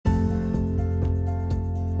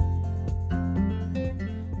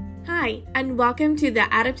Hi, and welcome to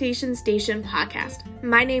the Adaptation Station podcast.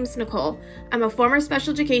 My name's Nicole. I'm a former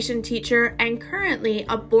special education teacher and currently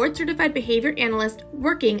a board-certified behavior analyst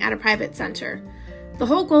working at a private center. The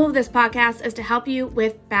whole goal of this podcast is to help you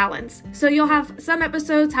with balance. So you'll have some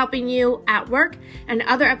episodes helping you at work and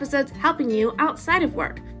other episodes helping you outside of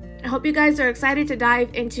work. I hope you guys are excited to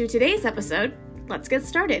dive into today's episode. Let's get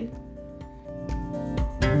started.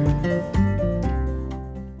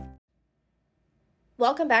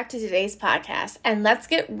 Welcome back to today's podcast, and let's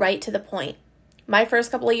get right to the point. My first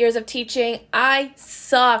couple of years of teaching, I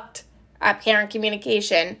sucked at parent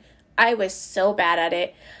communication. I was so bad at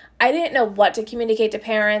it. I didn't know what to communicate to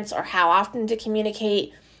parents or how often to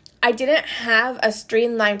communicate. I didn't have a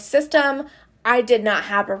streamlined system. I did not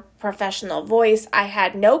have a professional voice. I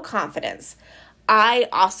had no confidence. I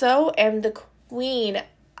also am the queen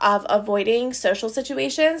of avoiding social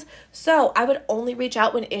situations, so I would only reach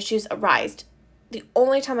out when issues arise. The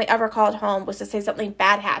only time I ever called home was to say something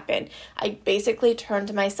bad happened. I basically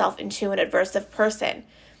turned myself into an aversive person.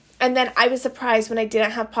 And then I was surprised when I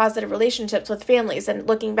didn't have positive relationships with families. And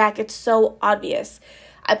looking back, it's so obvious.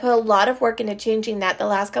 I put a lot of work into changing that the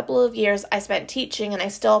last couple of years I spent teaching, and I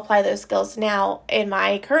still apply those skills now in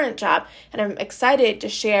my current job. And I'm excited to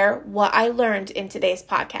share what I learned in today's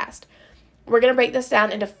podcast. We're going to break this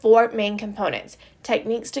down into 4 main components: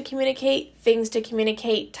 techniques to communicate, things to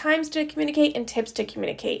communicate, times to communicate, and tips to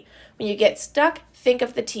communicate. When you get stuck, think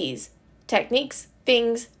of the T's: techniques,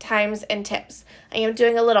 things, times, and tips. I am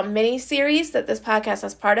doing a little mini series that this podcast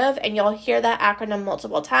is part of, and you'll hear that acronym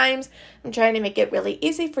multiple times. I'm trying to make it really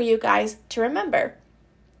easy for you guys to remember.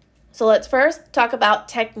 So let's first talk about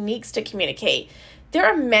techniques to communicate. There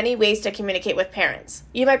are many ways to communicate with parents.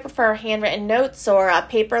 You might prefer handwritten notes or a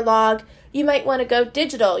paper log. You might want to go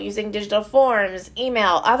digital using digital forms,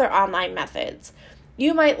 email, other online methods.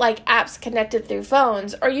 You might like apps connected through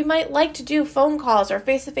phones, or you might like to do phone calls or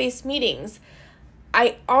face-to-face meetings.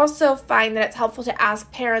 I also find that it's helpful to ask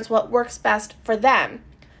parents what works best for them,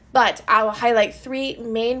 but I will highlight 3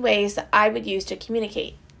 main ways that I would use to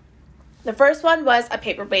communicate. The first one was a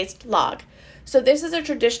paper-based log. So this is a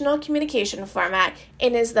traditional communication format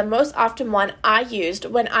and is the most often one I used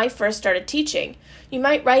when I first started teaching. You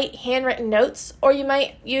might write handwritten notes, or you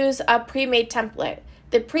might use a pre-made template.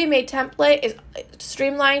 The pre-made template is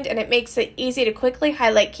streamlined and it makes it easy to quickly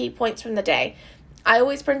highlight key points from the day. I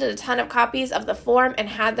always printed a ton of copies of the form and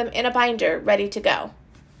had them in a binder ready to go.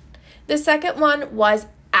 The second one was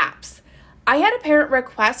apps. I had a parent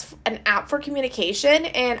request an app for communication,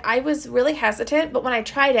 and I was really hesitant, but when I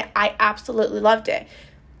tried it, I absolutely loved it.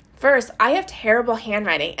 First, I have terrible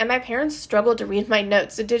handwriting, and my parents struggled to read my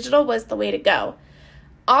notes, so digital was the way to go.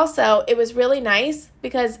 Also, it was really nice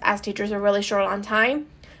because as teachers are really short on time,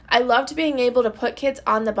 I loved being able to put kids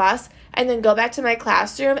on the bus and then go back to my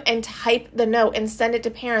classroom and type the note and send it to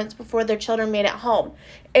parents before their children made it home.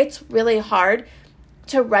 It's really hard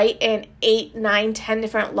to write in 8, 9, 10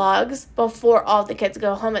 different logs before all the kids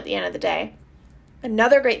go home at the end of the day.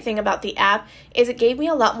 Another great thing about the app is it gave me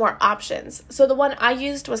a lot more options. So the one I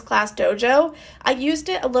used was ClassDojo. I used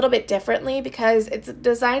it a little bit differently because it's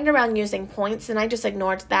designed around using points, and I just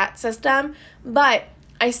ignored that system. But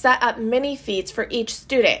I set up mini feeds for each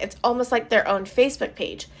student. It's almost like their own Facebook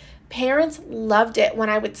page. Parents loved it when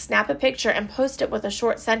I would snap a picture and post it with a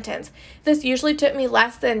short sentence. This usually took me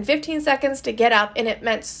less than 15 seconds to get up, and it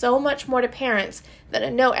meant so much more to parents than a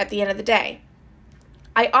note at the end of the day.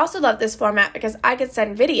 I also love this format because I could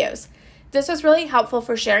send videos. This was really helpful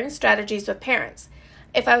for sharing strategies with parents.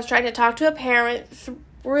 If I was trying to talk to a parent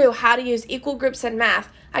through how to use equal groups in math,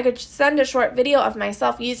 I could send a short video of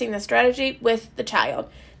myself using the strategy with the child.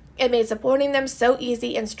 It made supporting them so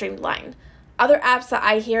easy and streamlined. Other apps that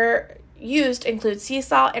I hear used include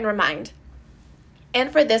Seesaw and Remind.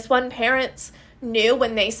 And for this one, parents knew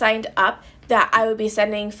when they signed up that I would be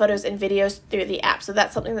sending photos and videos through the app. So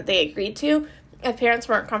that's something that they agreed to. If parents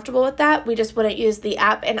weren't comfortable with that, we just wouldn't use the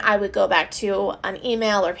app, and I would go back to an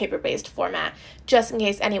email or paper-based format, just in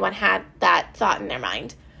case anyone had that thought in their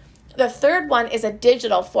mind. The third one is a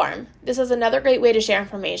digital form. This is another great way to share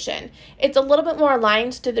information. It's a little bit more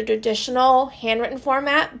aligned to the traditional handwritten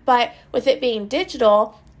format, but with it being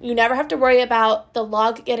digital, you never have to worry about the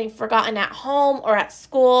log getting forgotten at home or at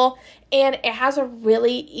school, and it has a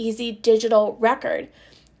really easy digital record.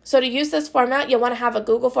 So to use this format, you'll want to have a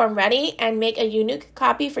Google form ready and make a unique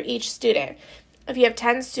copy for each student. If you have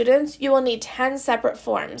 10 students, you will need 10 separate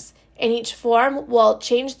forms. And each form will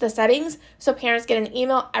change the settings so parents get an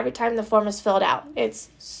email every time the form is filled out. It's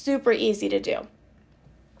super easy to do.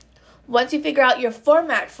 Once you figure out your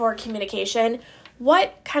format for communication,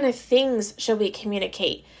 what kind of things should we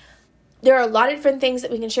communicate? There are a lot of different things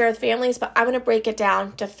that we can share with families, but I'm going to break it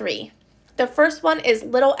down to 3. The first one is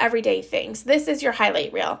little everyday things. This is your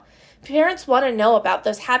highlight reel. Parents want to know about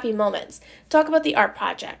those happy moments. Talk about the art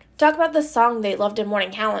project. Talk about the song they loved in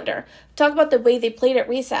morning calendar. Talk about the way they played at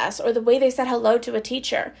recess or the way they said hello to a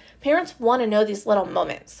teacher. Parents want to know these little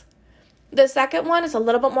moments. The second one is a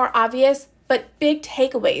little bit more obvious, but big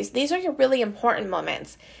takeaways. These are your really important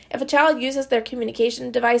moments. If a child uses their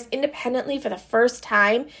communication device independently for the first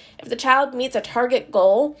time, if the child meets a target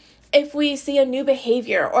goal, if we see a new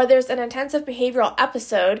behavior or there's an intensive behavioral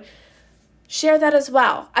episode, share that as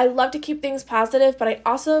well. I love to keep things positive, but I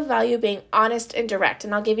also value being honest and direct,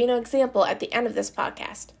 and I'll give you an example at the end of this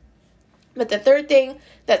podcast. But the third thing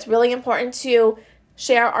that's really important to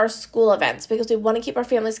share are school events because we want to keep our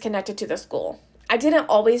families connected to the school. I didn't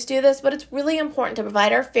always do this, but it's really important to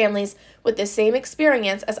provide our families with the same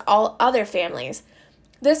experience as all other families.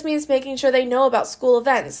 This means making sure they know about school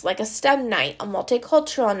events like a STEM night, a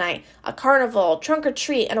multicultural night, a carnival, trunk or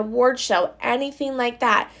treat, an award show, anything like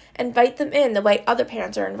that. Invite them in the way other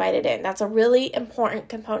parents are invited in. That's a really important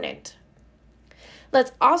component.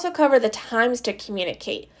 Let's also cover the times to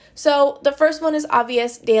communicate. So the first one is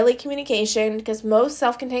obvious, daily communication, because most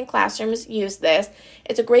self-contained classrooms use this.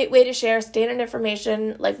 It's a great way to share standard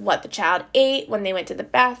information like what the child ate, when they went to the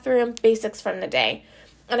bathroom, basics from the day.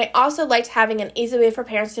 And I also liked having an easy way for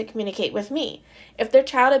parents to communicate with me. If their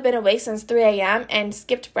child had been awake since 3 a.m. and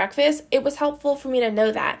skipped breakfast, it was helpful for me to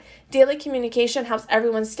know that. Daily communication helps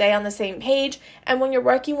everyone stay on the same page, and when you're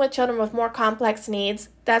working with children with more complex needs,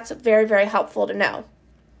 that's very, very helpful to know.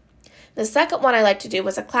 The second one I like to do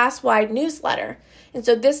was a class-wide newsletter. And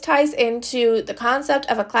so this ties into the concept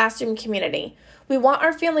of a classroom community. We want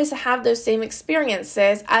our families to have those same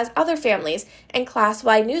experiences as other families, and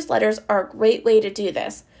class-wide newsletters are a great way to do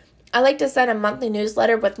this. I like to send a monthly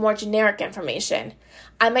newsletter with more generic information.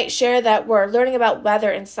 I might share that we're learning about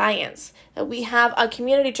weather and science, that we have a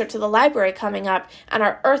community trip to the library coming up, and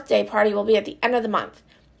our Earth Day party will be at the end of the month.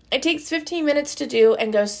 It takes 15 minutes to do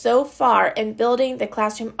and goes so far in building the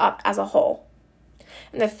classroom up as a whole.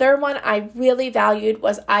 And the third one I really valued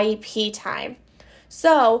was IEP time.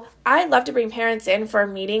 So I love to bring parents in for a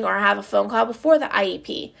meeting or have a phone call before the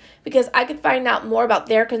IEP because I could find out more about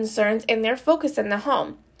their concerns and their focus in the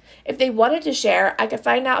home. If they wanted to share, I could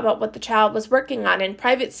find out about what the child was working on in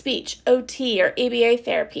private speech, OT, or ABA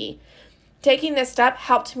therapy. Taking this step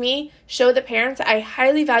helped me show the parents that I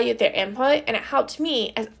highly valued their input, and it helped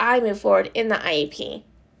me as I move forward in the IEP.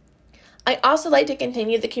 I also like to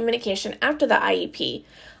continue the communication after the IEP.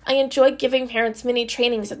 I enjoy giving parents mini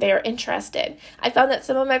trainings if they are interested. I found that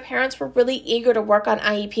some of my parents were really eager to work on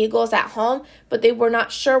IEP goals at home, but they were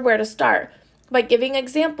not sure where to start. By giving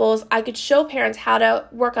examples, I could show parents how to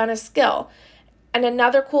work on a skill. And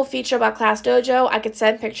another cool feature about Class Dojo, I could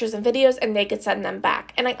send pictures and videos and they could send them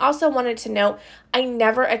back. And I also wanted to note, I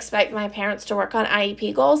never expect my parents to work on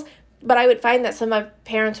IEP goals, but I would find that some of my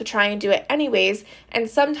parents would try and do it anyways, and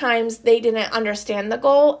sometimes they didn't understand the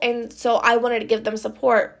goal, and so I wanted to give them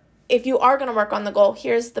support. If you are going to work on the goal,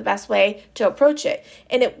 here's the best way to approach it.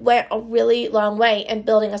 And it went a really long way in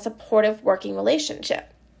building a supportive working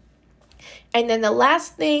relationship. And then the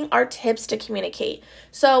last thing are tips to communicate.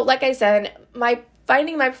 So like I said,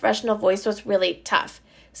 finding my professional voice was really tough.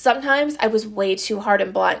 Sometimes I was way too hard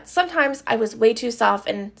and blunt. Sometimes I was way too soft,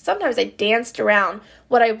 and sometimes I danced around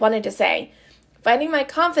what I wanted to say. Finding my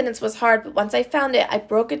confidence was hard, but once I found it, I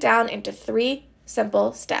broke it down into 3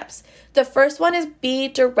 simple steps. The first one is be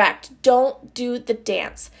direct. Don't do the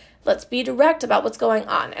dance. Let's be direct about what's going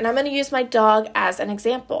on. And I'm going to use my dog as an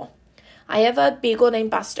example. I have a beagle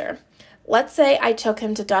named Buster. Let's say I took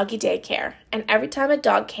him to doggy daycare, and every time a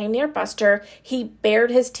dog came near Buster, he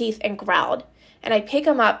bared his teeth and growled. And I pick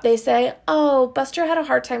him up, they say, oh, Buster had a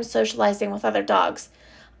hard time socializing with other dogs.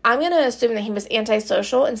 I'm going to assume that he was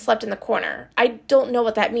antisocial and slept in the corner. I don't know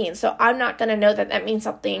what that means, so I'm not going to know that that means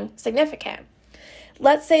something significant.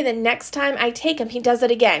 Let's say the next time I take him, he does it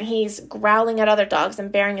again. He's growling at other dogs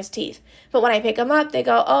and baring his teeth. But when I pick him up, they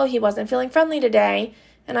go, oh, he wasn't feeling friendly today.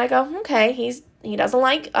 And I go, okay, he doesn't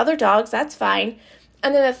like other dogs, that's fine.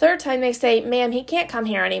 And then the third time they say, ma'am, he can't come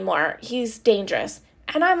here anymore. He's dangerous.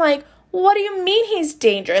 And I'm like, what do you mean he's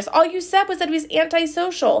dangerous? All you said was that he was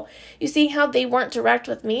antisocial. You see how they weren't direct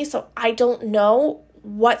with me, so I don't know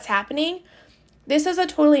what's happening? This is a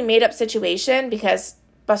totally made-up situation because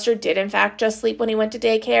Buster did, in fact, just sleep when he went to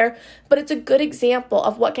daycare, but it's a good example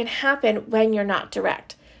of what can happen when you're not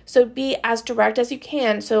direct. So be as direct as you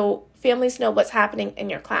can so families know what's happening in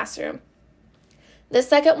your classroom. The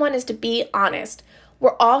second one is to be honest.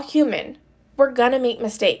 We're all human. We're gonna make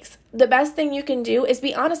mistakes. The best thing you can do is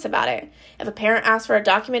be honest about it. If a parent asks for a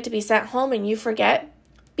document to be sent home and you forget,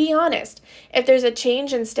 be honest. If there's a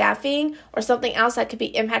change in staffing or something else that could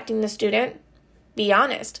be impacting the student, be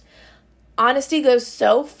honest. Honesty goes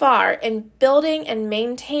so far in building and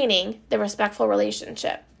maintaining the respectful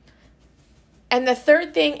relationship. And the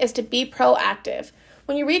third thing is to be proactive.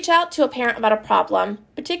 When you reach out to a parent about a problem,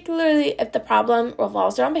 particularly if the problem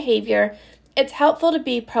revolves around behavior, it's helpful to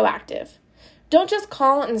be proactive. Don't just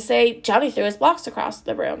call and say, Johnny threw his blocks across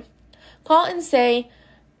the room. Call and say,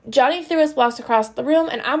 Johnny threw his blocks across the room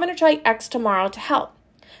and I'm going to try X tomorrow to help.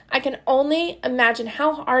 I can only imagine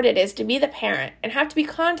how hard it is to be the parent and have to be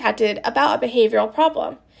contacted about a behavioral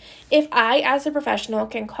problem. If I, as a professional,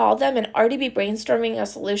 can call them and already be brainstorming a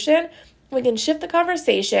solution, we can shift the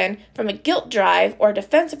conversation from a guilt drive or a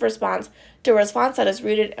defensive response to a response that is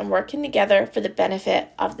rooted in working together for the benefit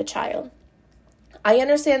of the child. I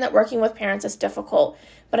understand that working with parents is difficult,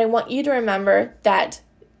 but I want you to remember that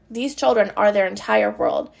these children are their entire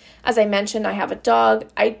world. As I mentioned, I have a dog.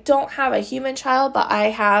 I don't have a human child, but I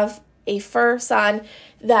have a fur son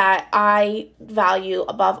that I value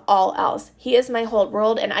above all else. He is my whole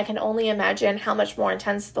world, and I can only imagine how much more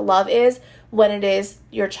intense the love is when it is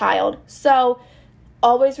your child. So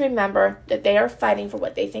always remember that they are fighting for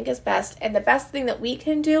what they think is best, and the best thing that we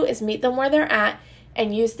can do is meet them where they're at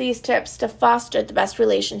and use these tips to foster the best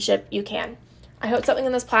relationship you can. I hope something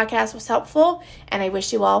in this podcast was helpful, and I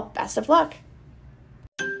wish you all best of luck.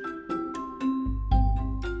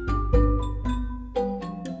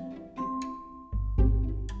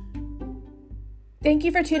 Thank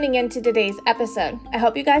you for tuning in to today's episode. I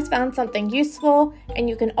hope you guys found something useful, and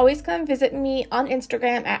you can always come visit me on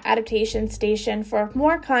Instagram at Adaptation Station for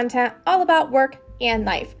more content all about work and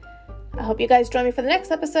life. I hope you guys join me for the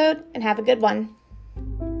next episode, and have a good one.